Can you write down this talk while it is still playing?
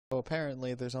So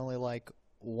apparently there's only like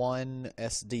one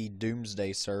SD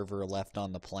Doomsday server left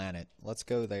on the planet. Let's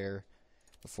go there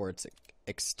before it's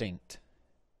extinct.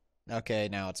 Okay,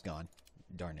 now it's gone.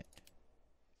 Darn it.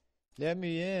 Let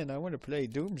me in. I want to play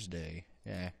Doomsday.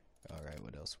 Yeah. Alright,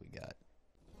 what else we got?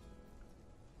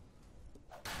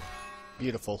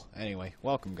 Beautiful. Anyway,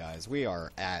 welcome guys. We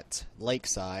are at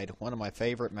Lakeside, one of my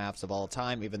favorite maps of all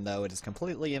time, even though it is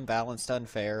completely imbalanced,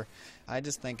 unfair. I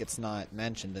just think it's not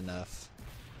mentioned enough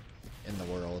in the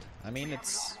world. I mean,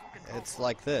 it's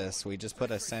like this. We just put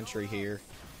a sentry here.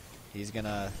 He's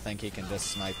gonna think he can just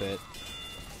snipe it.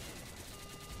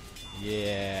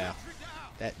 Yeah.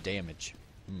 That damage.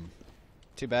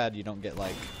 Too bad you don't get,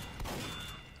 like...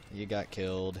 You got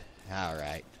killed.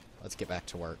 Alright. Let's get back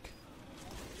to work.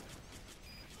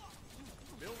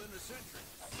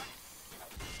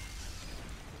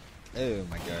 Oh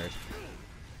my god.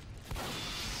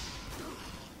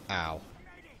 Ow.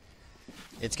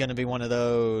 It's gonna be one of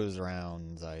those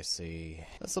rounds, I see.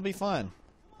 This'll be fun.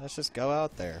 Let's just go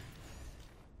out there.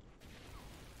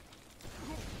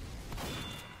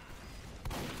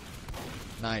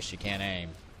 Nice, you can't aim.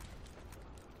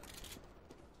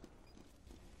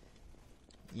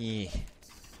 Yeah.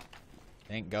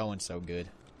 Ain't going so good.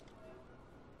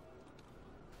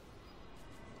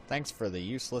 Thanks for the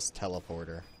useless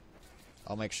teleporter.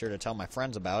 I'll make sure to tell my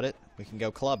friends about it. We can go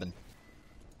clubbing.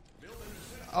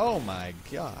 Oh my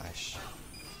gosh.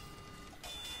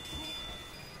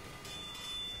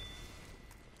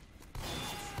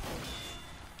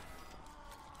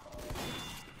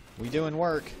 We doing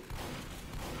work.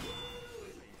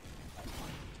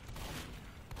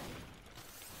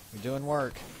 We doing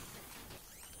work.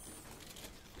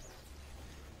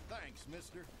 Thanks,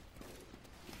 mister.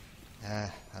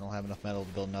 I don't have enough metal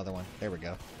to build another one. There we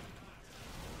go.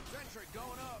 Sentry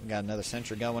going up. We got another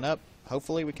sentry going up.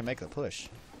 Hopefully we can make the push.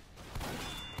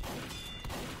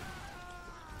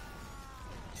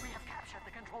 We have captured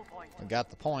the control point. We got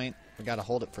the point. We got to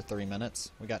hold it for 3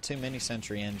 minutes. We got too many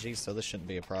sentry NGs, so this shouldn't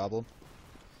be a problem.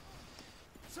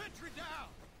 Sentry down.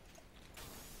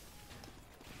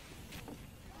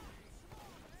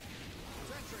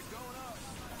 Sentry going up.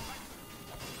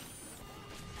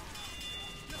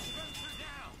 Dispenser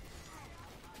down.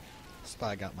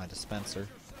 Spy got my dispenser.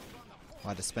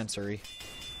 My dispensary.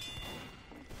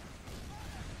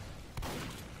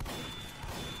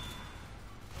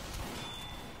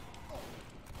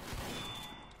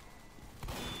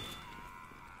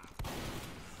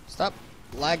 Stop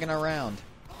lagging around.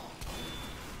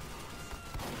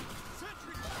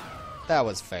 That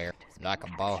was fair. Like a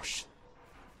boss.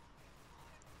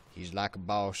 He's like a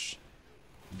boss.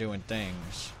 Doing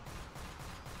things.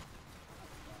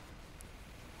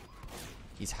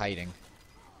 He's hiding.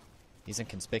 He's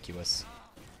inconspicuous.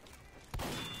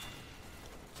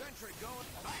 Sentry going.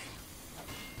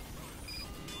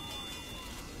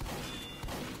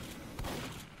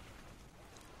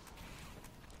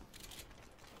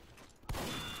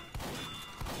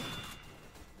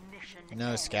 Mission No,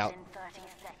 ends scout. in 30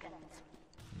 seconds.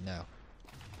 No.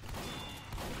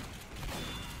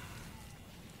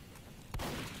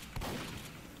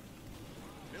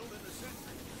 Building the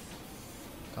sentry.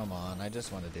 Come on, I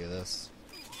just want to do this.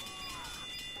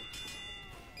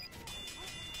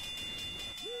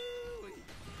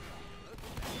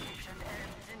 Mission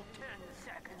ends in 10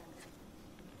 seconds.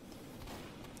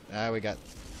 We got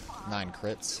 9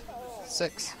 crits.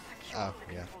 6. Oh,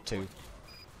 yeah, 2.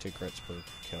 2 crits per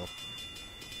kill.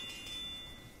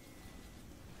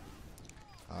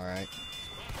 Alright.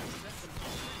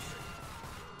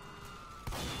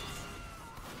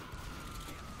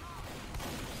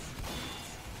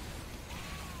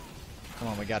 Come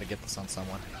on, we gotta get this on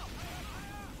someone.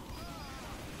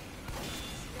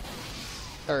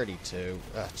 32.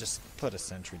 Just put a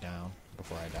sentry down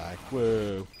before I die.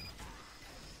 Whoa.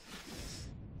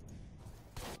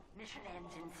 Mission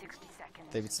ends in 60 seconds.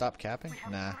 David, stop capping?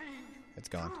 Nah. It's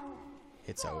gone.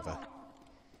 It's over.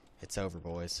 It's over,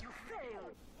 boys.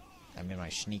 Failed. I'm in my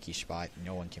sneaky spot and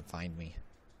no one can find me.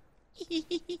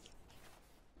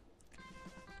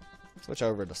 Switch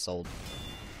over to sold. 5,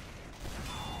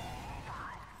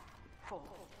 4,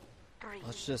 3,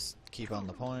 Let's just keep on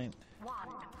the point. 1.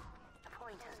 The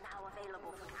point is now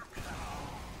available for capture.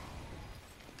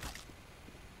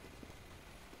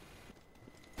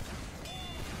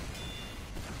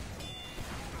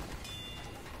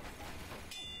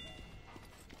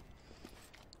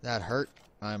 That hurt.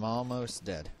 I'm almost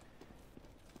dead.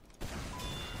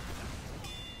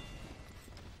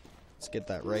 Let's get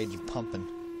that rage pumping.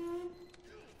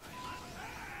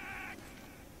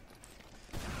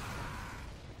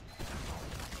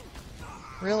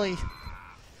 Really?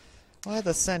 Why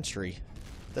the sentry?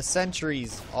 The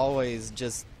sentry's always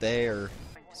just there.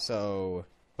 So,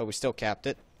 but we still capped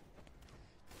it.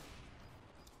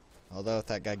 Although if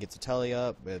that guy gets a telly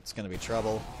up, it's going to be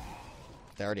trouble.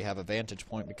 They already have a vantage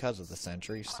point because of the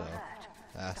sentry, so...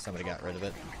 somebody got rid of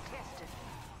it.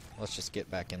 Let's just get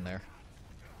back in there.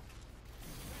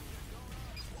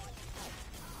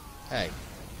 Hey.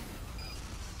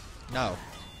 No.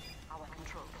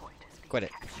 Quit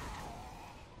it.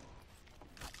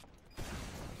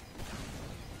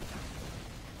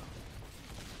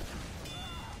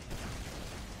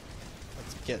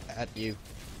 Let's get at you.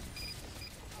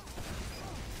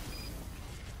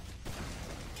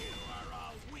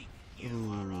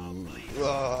 Ooh.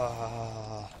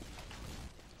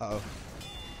 Uh-oh.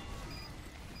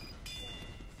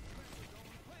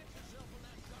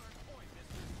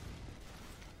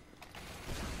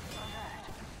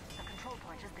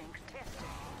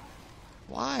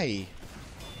 Why?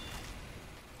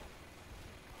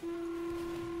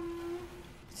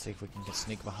 Let's see if we can get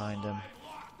sneak behind him.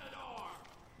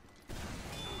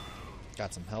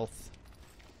 Got some health.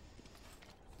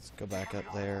 Let's go back up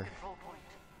there.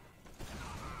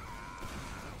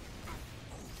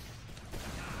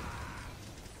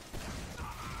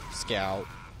 Scout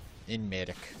in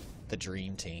medic, the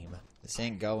dream team. This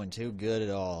ain't going too good at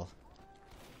all.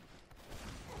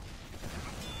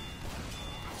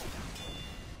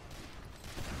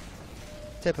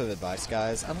 Tip of advice,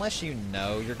 guys, unless you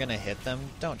know you're gonna hit them,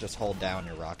 don't just hold down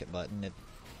your rocket button. It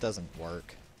doesn't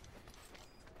work.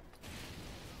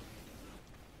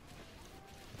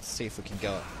 Let's see if we can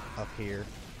go up here.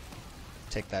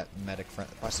 Take that medic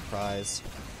by surprise.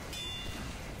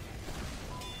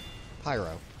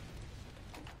 Pyro.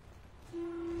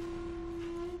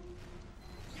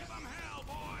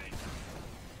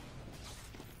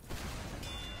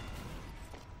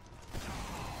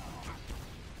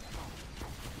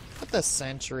 The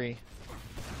sentry.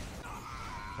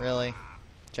 Really?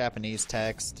 Japanese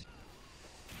text.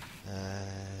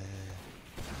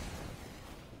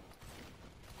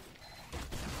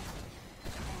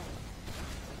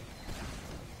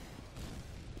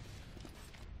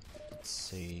 Let's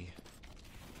see.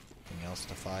 Anything else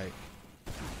to fight?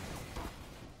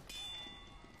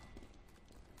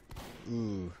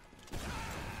 Ooh.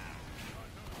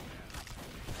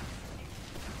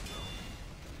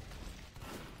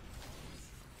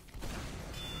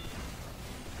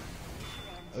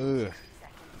 Ugh.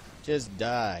 Just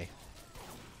die.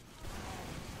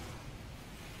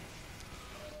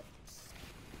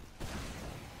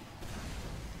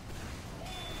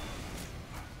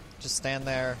 Just stand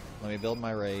there. Let me build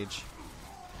my rage.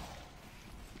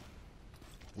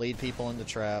 Lead people into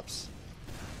traps.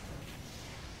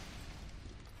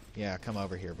 Yeah, come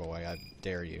over here, boy. I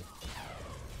dare you.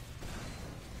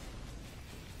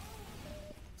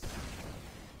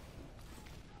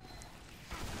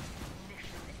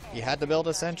 You had to build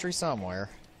a sentry somewhere.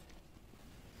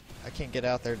 I can't get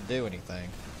out there to do anything.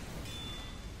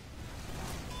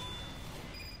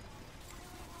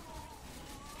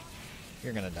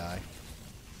 You're gonna die.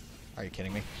 Are you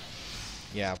kidding me?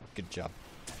 Yeah, good job.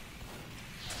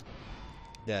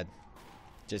 Dead.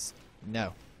 Just,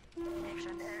 no.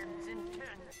 Mission ends in 10.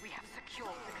 We have secured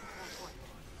the control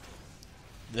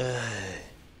point. Ugh.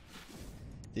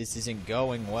 This isn't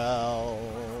going well.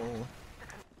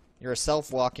 You're a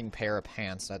self-walking pair of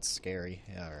pants. That's scary.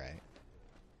 Alright.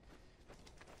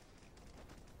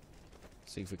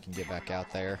 See if we can get back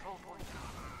out there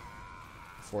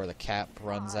before the cap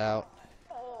runs out.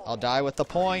 I'll die with the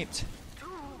point.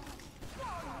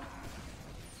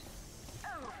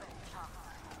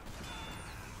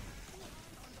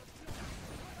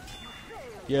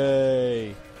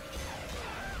 Yay.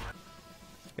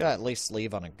 Gotta at least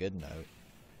leave on a good note.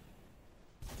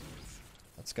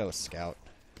 Let's go, Scout.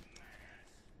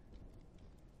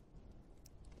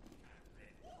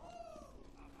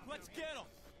 Let's get him.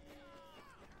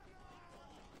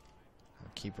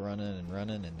 I'll keep running and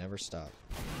running and never stop.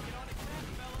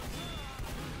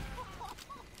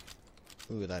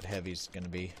 Ooh, that heavy's gonna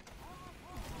be.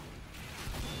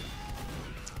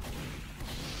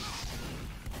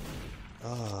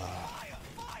 Oh.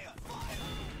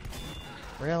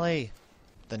 Really?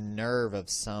 The nerve of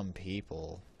some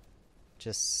people.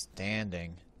 Just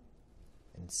standing.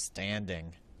 And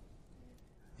standing.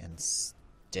 And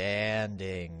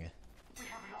standing. We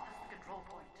have lost the control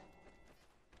point.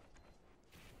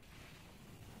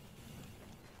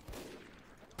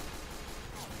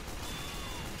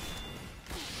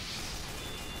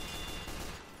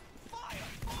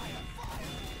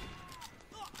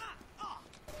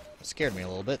 It scared me a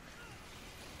little bit.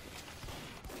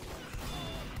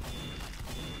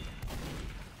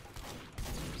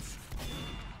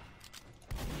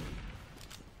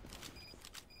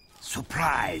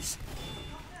 Surprise!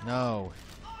 No.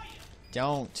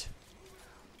 Don't.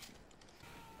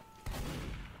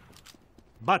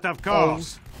 But of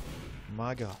course.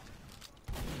 My God.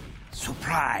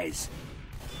 Surprise!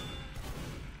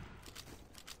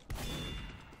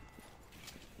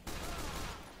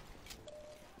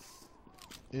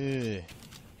 Ugh.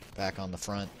 Back on the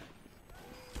front.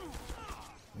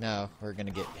 No, we're gonna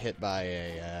get hit by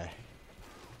a,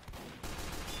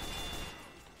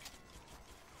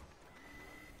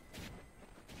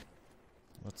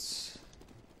 Let's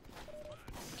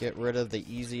get rid of the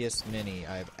easiest mini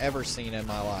I've ever seen in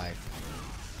my life.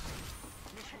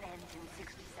 Mission ends in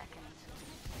 60 seconds.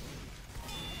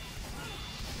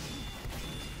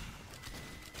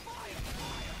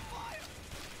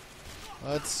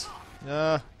 Let's...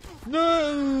 No!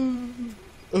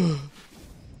 Ugh.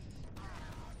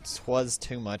 This was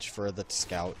too much for the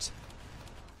scout.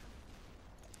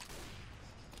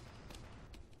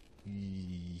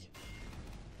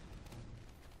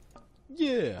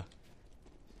 Yeah!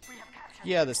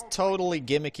 Yeah, this totally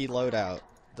gimmicky loadout.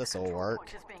 This'll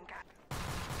work.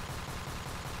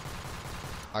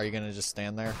 Are you gonna just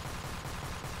stand there?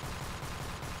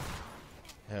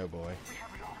 Oh boy.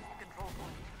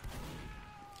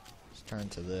 Let's turn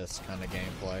to this kind of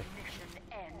gameplay. Mission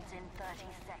ends in 30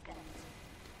 seconds.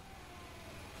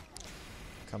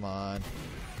 Come on.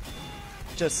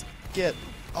 Just get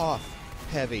off,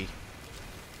 heavy.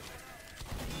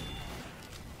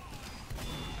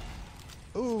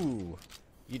 Ooh.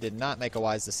 You did not make a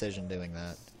wise decision doing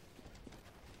that.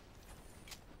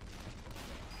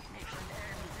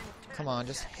 Come on,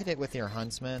 just hit it with your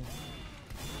huntsman.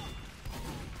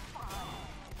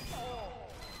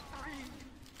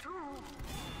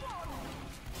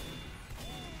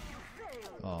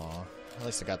 Aw, at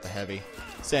least I got the heavy.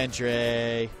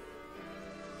 Sentry!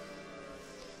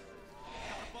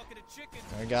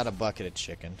 I got a bucket of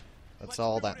chicken. That's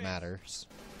all that matters.